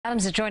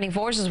Adams is joining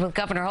forces with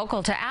Governor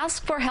Hochul to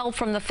ask for help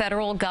from the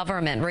federal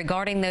government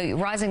regarding the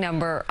rising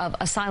number of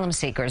asylum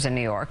seekers in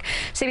New York.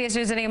 CBS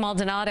News' Zinnia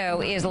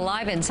Maldonado is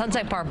live in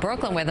Sunset Park,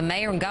 Brooklyn, where the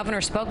mayor and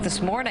governor spoke this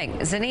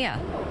morning. Zinnia.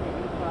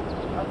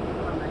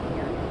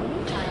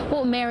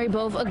 Well, Mary,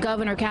 both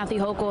Governor Kathy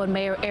Hochul and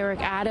Mayor Eric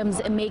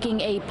Adams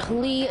making a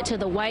plea to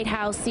the White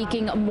House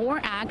seeking more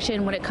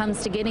action when it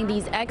comes to getting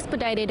these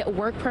expedited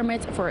work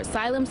permits for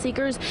asylum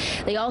seekers.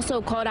 They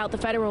also called out the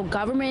federal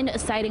government,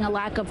 citing a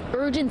lack of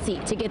urgency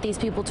to get these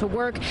people to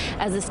work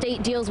as the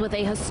state deals with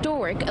a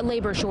historic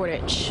labor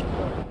shortage.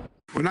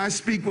 When I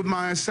speak with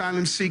my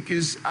asylum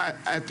seekers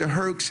at the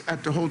Hercs,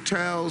 at the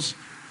hotels,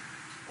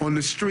 on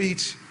the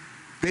streets,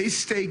 they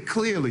state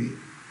clearly,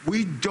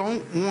 we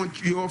don't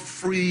want your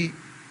free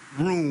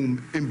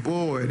room and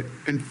board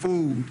and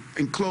food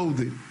and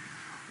clothing.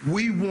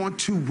 We want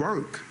to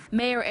work.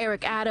 Mayor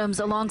Eric Adams,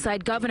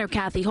 alongside Governor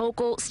Kathy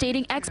Hochul,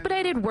 stating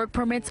expedited work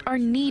permits are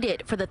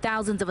needed for the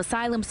thousands of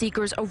asylum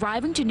seekers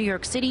arriving to New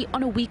York City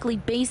on a weekly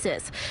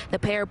basis. The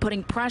pair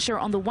putting pressure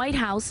on the White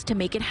House to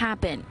make it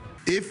happen.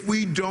 If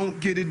we don't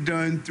get it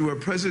done through a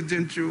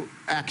presidential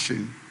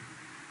action,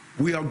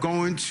 we are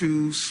going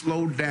to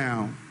slow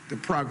down the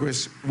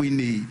progress we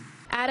need.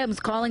 Adams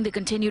calling the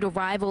continued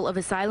arrival of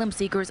asylum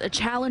seekers a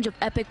challenge of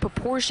epic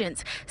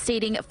proportions,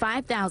 stating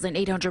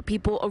 5,800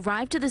 people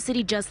arrived to the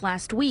city just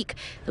last week.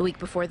 The week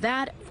before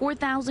that,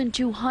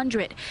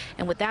 4,200.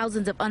 And with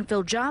thousands of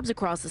unfilled jobs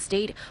across the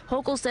state,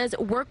 Hochul says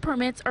work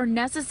permits are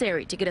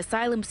necessary to get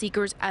asylum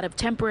seekers out of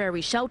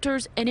temporary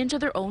shelters and into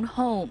their own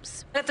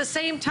homes. At the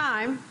same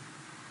time,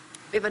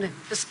 we have a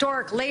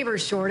historic labor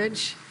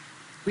shortage.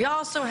 We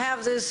also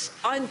have this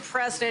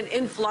unprecedented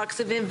influx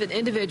of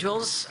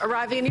individuals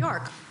arriving in New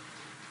York,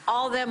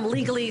 all of them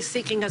legally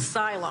seeking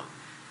asylum.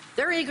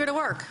 They're eager to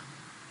work.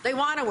 They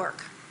want to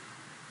work.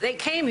 They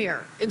came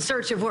here in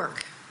search of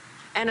work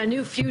and a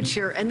new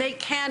future, and they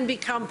can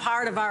become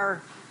part of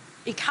our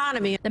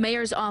economy. The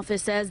mayor's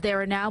office says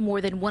there are now more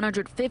than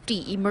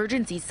 150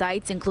 emergency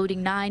sites,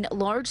 including 9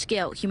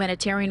 large-scale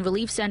humanitarian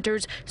relief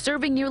centers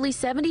serving nearly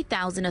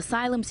 70,000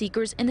 asylum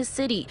seekers in the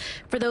city.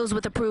 For those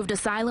with approved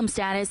asylum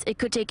status, it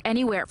could take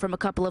anywhere from a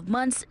couple of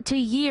months to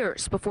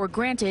years before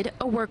granted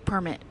a work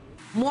permit.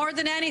 More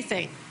than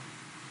anything,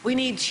 we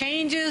need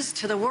changes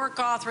to the work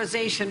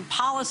authorization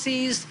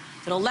policies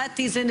that'll let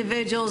these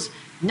individuals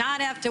not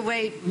have to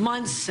wait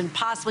months and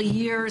possibly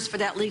years for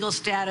that legal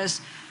status,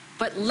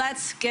 but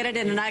let's get it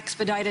in an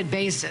expedited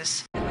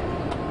basis.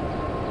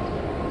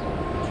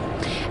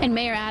 And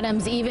Mayor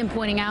Adams even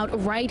pointing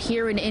out right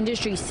here in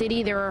Industry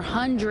City, there are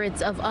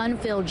hundreds of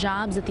unfilled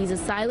jobs that these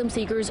asylum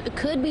seekers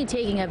could be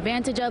taking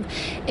advantage of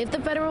if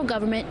the federal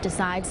government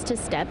decides to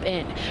step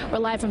in. We're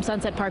live from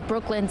Sunset Park,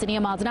 Brooklyn.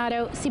 Zinnia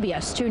Maldonado,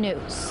 CBS 2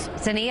 News.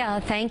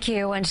 Zinnia, thank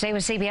you. And stay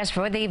with CBS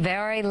for the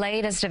very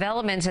latest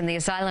developments in the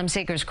asylum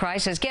seekers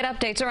crisis. Get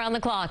updates around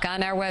the clock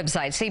on our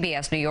website,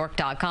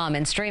 cbsnewyork.com,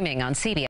 and streaming on CBS.